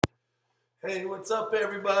Hey, what's up,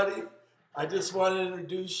 everybody? I just want to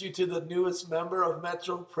introduce you to the newest member of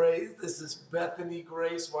Metro Praise. This is Bethany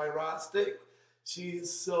Grace Wyrostic. She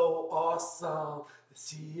is so awesome.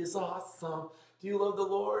 She is awesome. Do you love the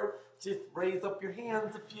Lord? Just raise up your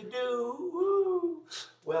hands if you do. Woo.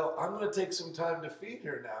 Well, I'm going to take some time to feed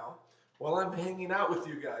her now while I'm hanging out with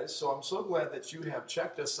you guys. So I'm so glad that you have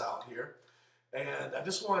checked us out here. And I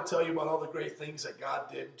just want to tell you about all the great things that God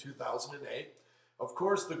did in 2008. Of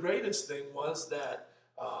course, the greatest thing was that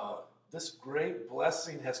this great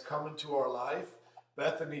blessing has come into our life.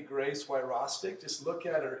 Bethany Grace Wyrostic, just look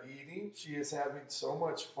at her eating. She is having so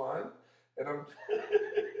much fun. And I'm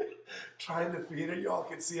trying to feed her. Y'all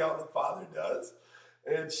can see how the Father does.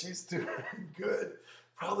 And she's doing good.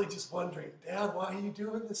 Probably just wondering, Dad, why are you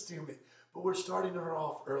doing this to me? But we're starting her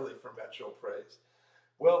off early for Metro Praise.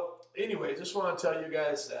 Well, anyway, just want to tell you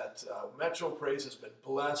guys that Metro Praise has been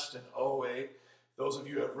blessed in OA. Those of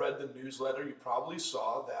you who have read the newsletter, you probably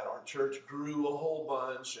saw that our church grew a whole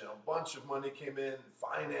bunch, and a bunch of money came in,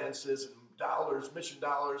 finances and dollars, mission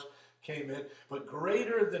dollars came in. But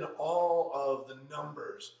greater than all of the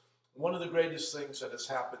numbers, one of the greatest things that has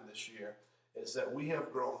happened this year is that we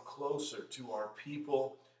have grown closer to our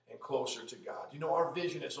people and closer to God. You know, our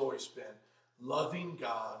vision has always been loving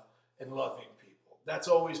God and loving people. That's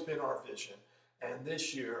always been our vision. And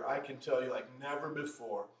this year, I can tell you like never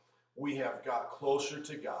before, we have got closer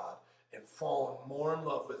to God and fallen more in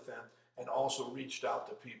love with Him and also reached out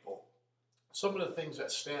to people. Some of the things that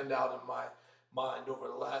stand out in my mind over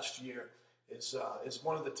the last year is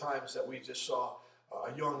one of the times that we just saw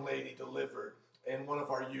a young lady delivered in one of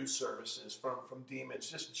our youth services from demons.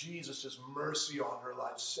 Just Jesus' mercy on her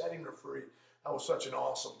life, setting her free. That was such an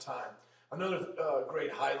awesome time. Another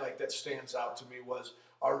great highlight that stands out to me was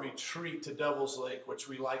our retreat to Devil's Lake, which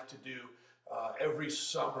we like to do every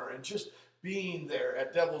summer. And just being there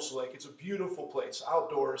at Devil's Lake, it's a beautiful place,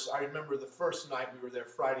 outdoors. I remember the first night we were there,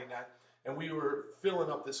 Friday night, and we were filling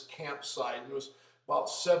up this campsite. And it was about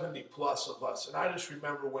 70 plus of us. And I just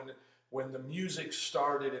remember when the music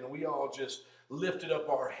started and we all just lifted up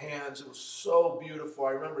our hands. It was so beautiful.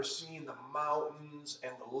 I remember seeing the mountains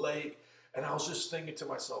and the lake. And I was just thinking to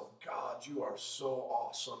myself, God, you are so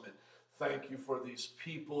awesome. And thank you for these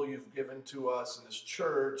people you've given to us in this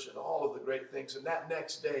church and all of the great things. And that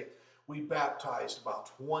next day, we baptized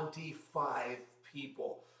about 25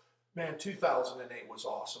 people. Man, 2008 was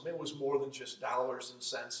awesome. It was more than just dollars and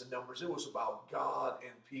cents and numbers. It was about God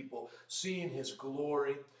and people, seeing His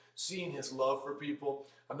glory, seeing His love for people.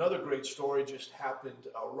 Another great story just happened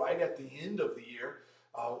right at the end of the year.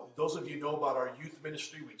 Those of you know about our youth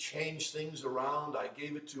ministry. We changed things around. I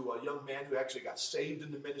gave it to a young man who actually got saved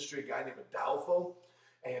in the ministry, a guy named Adolfo.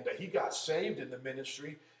 And he got saved in the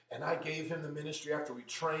ministry. And I gave him the ministry after we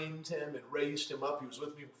trained him and raised him up. He was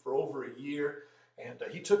with me for over a year. And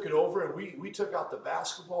he took it over, and we took out the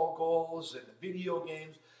basketball goals and the video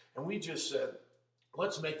games. And we just said,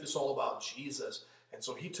 let's make this all about Jesus. And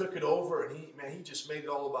so he took it over, and he just made it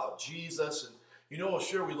all about Jesus. And you know,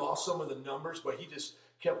 sure, we lost some of the numbers, but he just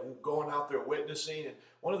kept going out there witnessing. And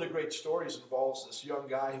one of the great stories involves this young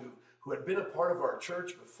guy who had been a part of our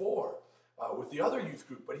church before with the other youth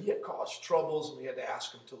group, but he had caused troubles, and we had to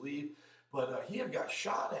ask him to leave. But he had got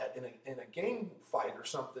shot at in a gang fight or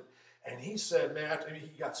something. And he said, man,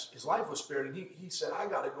 his life was spared, and he said, I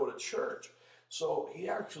got to go to church. So he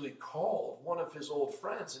actually called one of his old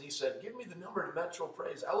friends, and he said, give me the number to Metro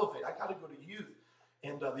Praise Elevate. I got to go to youth.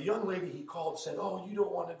 And the young lady he called said, oh, you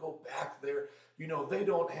don't want to go back there. You know, they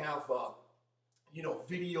don't have,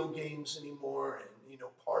 video games anymore and,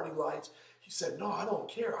 party lights. He said, no, I don't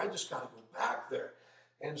care. I just got to go back there.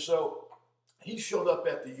 And so he showed up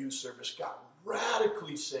at the youth service, got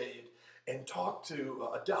radically saved, and talked to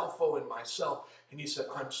Adolfo and myself. And he said,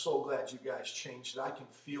 I'm so glad you guys changed it. I can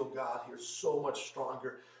feel God here so much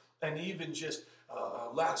stronger. And even just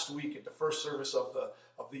last week at the first service of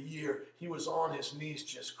the year, he was on his knees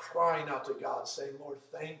just crying out to God, saying, Lord,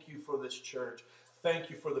 thank you for this church. Thank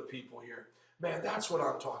you for the people here. Man, that's what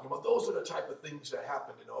I'm talking about. Those are the type of things that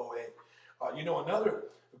happened in OA. Another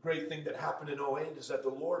great thing that happened in OA is that the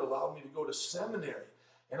Lord allowed me to go to seminary.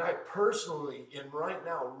 And I personally am right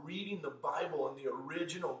now reading the Bible in the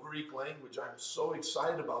original Greek language. I'm so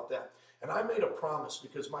excited about that. And I made a promise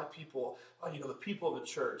because my people, the people of the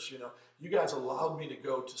church, you guys allowed me to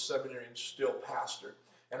go to seminary and still pastor.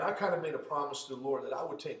 And I kind of made a promise to the Lord that I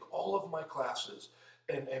would take all of my classes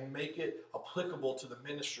and make it applicable to the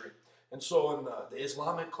ministry. And so in the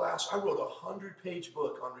Islamic class, I wrote a 100-page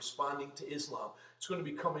book on responding to Islam. It's going to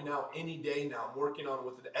be coming out any day now. I'm working on it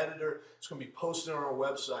with an editor. It's going to be posted on our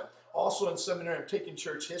website. Also in seminary, I'm taking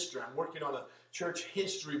church history. I'm working on a church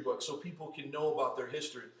history books so people can know about their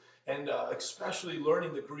history. And especially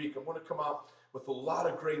learning the Greek. I'm going to come out with a lot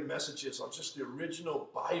of great messages on just the original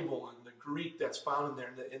Bible and the Greek that's found in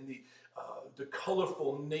there, and the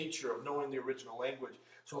colorful nature of knowing the original language.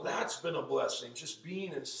 So that's been a blessing, just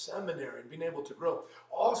being in seminary and being able to grow.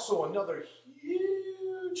 Also, another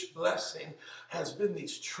huge blessing has been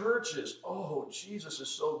these churches. Oh, Jesus is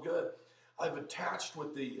so good. I've attached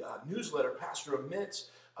with the newsletter, Pastor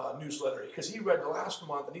Amit's newsletter, because he read the last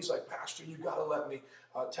month, and he's like, Pastor, you got to let me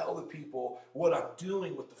tell the people what I'm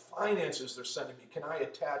doing with the finances they're sending me. Can I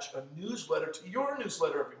attach a newsletter to your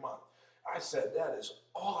newsletter every month? I said, that is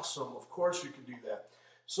awesome. Of course you can do that.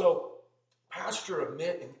 So Pastor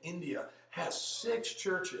Amit in India has 6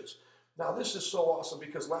 churches. Now this is so awesome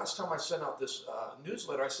because last time I sent out this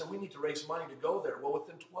newsletter, I said we need to raise money to go there. Well,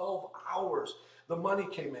 within 12 hours, the money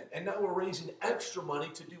came in. And now we're raising extra money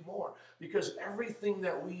to do more because everything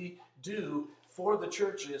that we do for the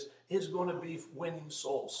churches is going to be winning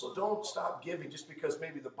souls. So don't stop giving just because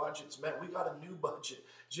maybe the budget's met. We got a new budget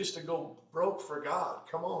just to go broke for God.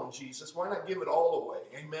 Come on, Jesus. Why not give it all away?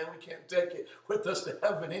 Amen. We can't take it with us to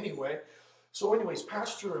heaven anyway. So anyways,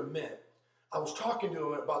 Pastor Amit, I was talking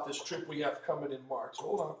to him about this trip we have coming in March.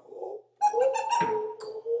 Hold on.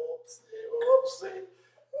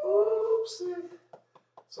 Oopsie.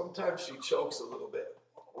 Sometimes she chokes a little bit.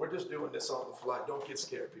 We're just doing this on the fly. Don't get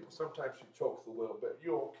scared, people. Sometimes she chokes a little bit.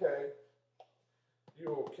 You okay?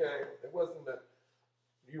 You okay? It wasn't that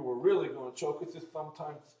you were really going to choke. It's just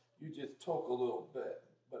sometimes you just choke a little bit.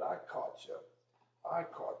 But I caught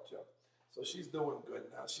you. So she's doing good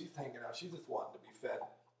now. She's hanging out. She's just wanting to be fed.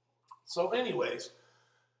 So anyways,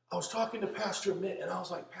 I was talking to Pastor Amit, and I was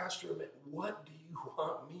like, Pastor Amit, what do you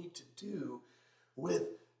want me to do with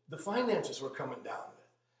the finances we're coming down with?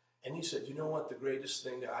 And he said, you know what, the greatest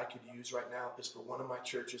thing that I could use right now is for one of my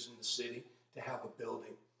churches in the city to have a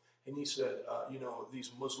building. And he said,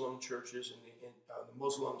 these Muslim churches and the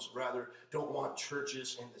Muslims rather don't want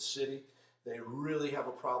churches in the city. They really have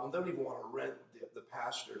a problem. They don't even want to rent the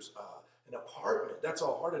pastors an apartment. That's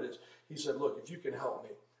how hard it is. He said, look, if you can help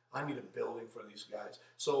me, I need a building for these guys.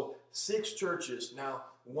 So 6 churches now,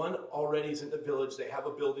 one already is in the village. They have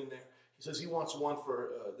a building there. He says he wants one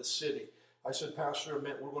for the city. I said, Pastor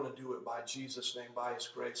Amit, we're going to do it by Jesus' name, by his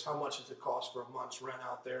grace. How much does it cost for a month's rent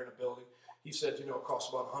out there in a building? He said, it costs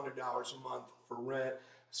about $100 a month for rent. I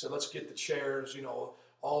said, let's get the chairs,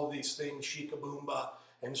 all of these things, shikaboomba.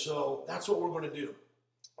 And so that's what we're going to do.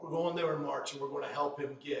 We're going there in March, and we're going to help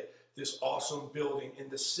him get this awesome building in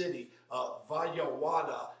the city of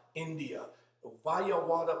Vijayawada, India.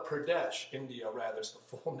 Vijayawada Pradesh, India, rather, is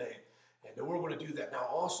the full name. And we're going to do that. Now,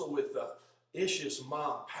 also with Ish's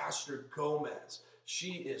mom, Pastor Gomez.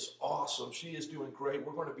 She is awesome. She is doing great.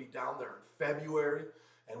 We're going to be down there in February,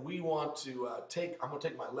 and we want to I'm going to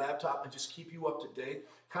take my laptop and just keep you up to date.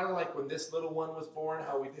 Kind of like when this little one was born,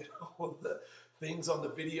 how we did all of the things on the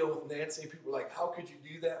video with Nancy. People were like, how could you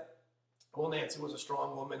do that? Well, Nancy was a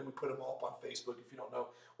strong woman, and we put them all up on Facebook. If you don't know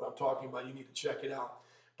what I'm talking about, you need to check it out.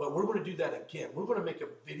 But we're going to do that again. We're going to make a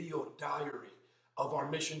video diary of our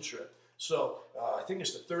mission trip. So I think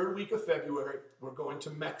it's the 3rd week of February. We're going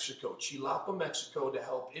to Mexico, Chilapa, Mexico, to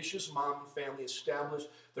help Ish's mom and family establish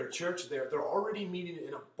their church there. They're already meeting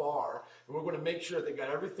in a bar, and we're going to make sure they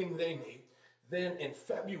got everything they need. Then in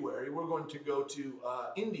February, we're going to go to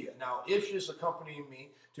India. Now, Ish is accompanying me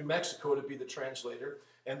to Mexico to be the translator,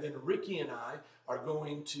 and then Ricky and I are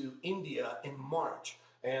going to India in March.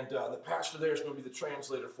 And the pastor there is going to be the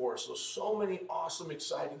translator for us. So many awesome,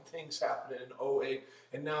 exciting things happening in 08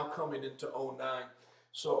 and now coming into 09.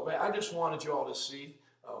 So, man, I just wanted you all to see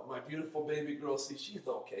my beautiful baby girl. See, she's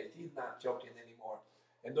okay. She's not joking anymore.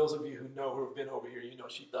 And those of you who know, who have been over here,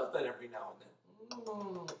 she does that every now and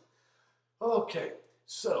then. Okay,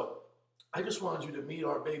 so I just wanted you to meet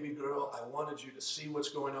our baby girl. I wanted you to see what's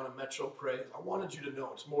going on in Metro Praise. I wanted you to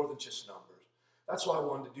know it's more than just numbers. That's why I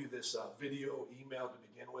wanted to do this video email to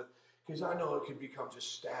begin with, because I know it can become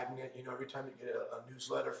just stagnant. Every time you get a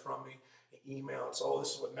newsletter from me, an email, it's, oh,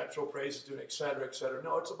 this is what Metro Praise is doing, et cetera, et cetera.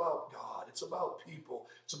 No, it's about God. It's about people.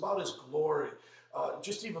 It's about his glory.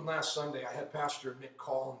 Just even last Sunday, I had Pastor Mick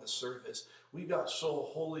call in the service. We got so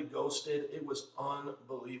Holy Ghosted. It was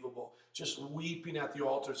unbelievable. Just weeping at the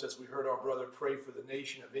altars as we heard our brother pray for the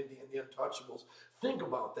nation of India and the untouchables. Think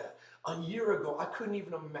about that. A year ago, I couldn't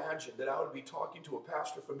even imagine that I would be talking to a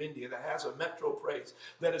pastor from India that has a Metro Praise,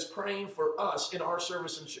 that is praying for us in our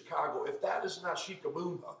service in Chicago. If that is not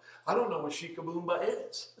Shikaboomba, I don't know what Shikaboomba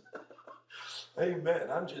is. Amen.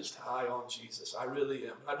 I'm just high on Jesus. I really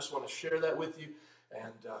am. I just want to share that with you.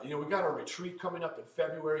 And, we got our retreat coming up in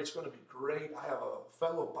February. It's going to be great. I have a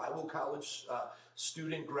fellow Bible college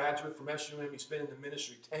student, graduate from SUM. He's been in the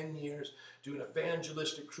ministry 10 years, doing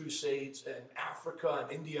evangelistic crusades in Africa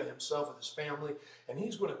and India himself with his family. And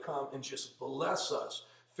he's going to come and just bless us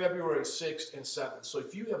February 6th and 7th. So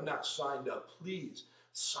if you have not signed up, please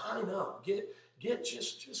sign up.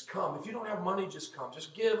 Just come. If you don't have money, just come.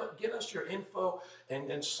 Just get us your info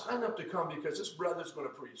and sign up to come, because this brother's going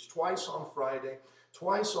to preach twice on Friday,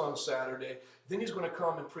 twice on Saturday. Then he's going to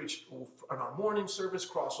come and preach on our morning service,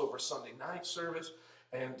 crossover Sunday night service.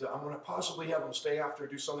 And I'm going to possibly have him stay after,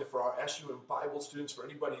 do something for our SUM Bible students, for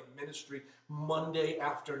anybody in ministry, Monday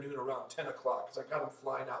afternoon around 10 o'clock, because I got him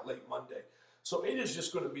flying out late Monday. So it is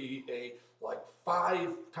just going to be a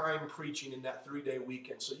 5-time preaching in that 3-day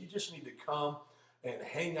weekend. So you just need to come and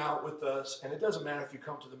hang out with us. And it doesn't matter if you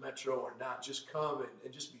come to the Metro or not. Just come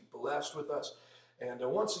and just be blessed with us. And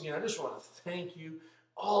once again, I just want to thank you,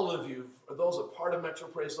 all of you, for those a part of Metro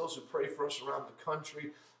Praise, those who pray for us around the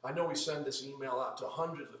country. I know we send this email out to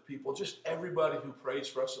hundreds of people, just everybody who prays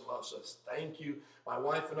for us and loves us. Thank you. My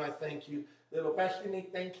wife and I thank you. Little Bethany,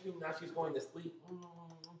 thank you. Now she's going to sleep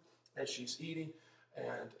as she's eating.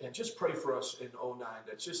 And just pray for us in 09,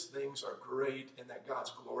 that just things are great and that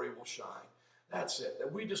God's glory will shine. That's it.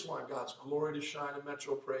 That we just want God's glory to shine in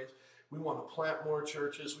Metro Praise. We want to plant more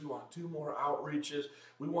churches. We want to do more outreaches.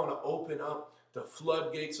 We want to open up the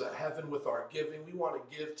floodgates of heaven with our giving. We want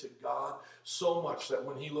to give to God so much that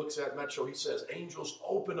when he looks at Metro, he says, angels,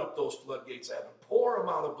 open up those floodgates of heaven. Pour them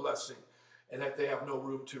out a blessing, and that they have no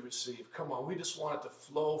room to receive. Come on, we just want it to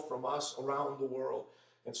flow from us around the world.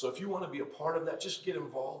 And so if you want to be a part of that, just get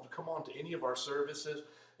involved. Come on to any of our services.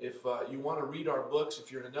 If you want to read our books,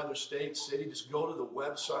 if you're in another state, city, just go to the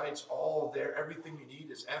websites, all there. Everything you need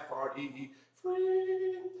is FREE,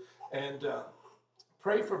 free. And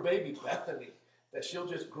pray for baby Bethany, that she'll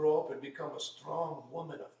just grow up and become a strong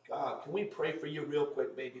woman of God. Can we pray for you real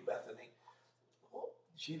quick, baby Bethany? Oh,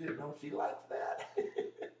 she didn't know she liked that.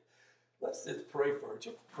 Let's just pray for her.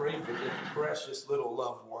 Just pray for this precious little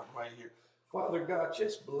loved one right here. Father God,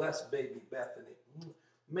 just bless baby Bethany.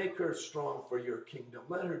 Make her strong for your kingdom.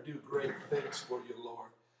 Let her do great things for you, Lord.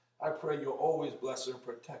 I pray you'll always bless her and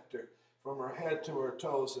protect her from her head to her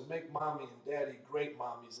toes, and make mommy and daddy great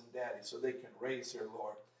mommies and daddies so they can raise her,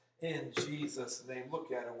 Lord. In Jesus' name.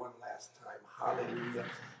 Look at her one last time. Hallelujah.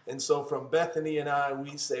 And so from Bethany and I,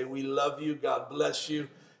 we say we love you. God bless you.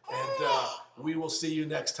 And we will see you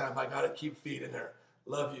next time. I got to keep feeding her.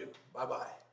 Love you. Bye-bye.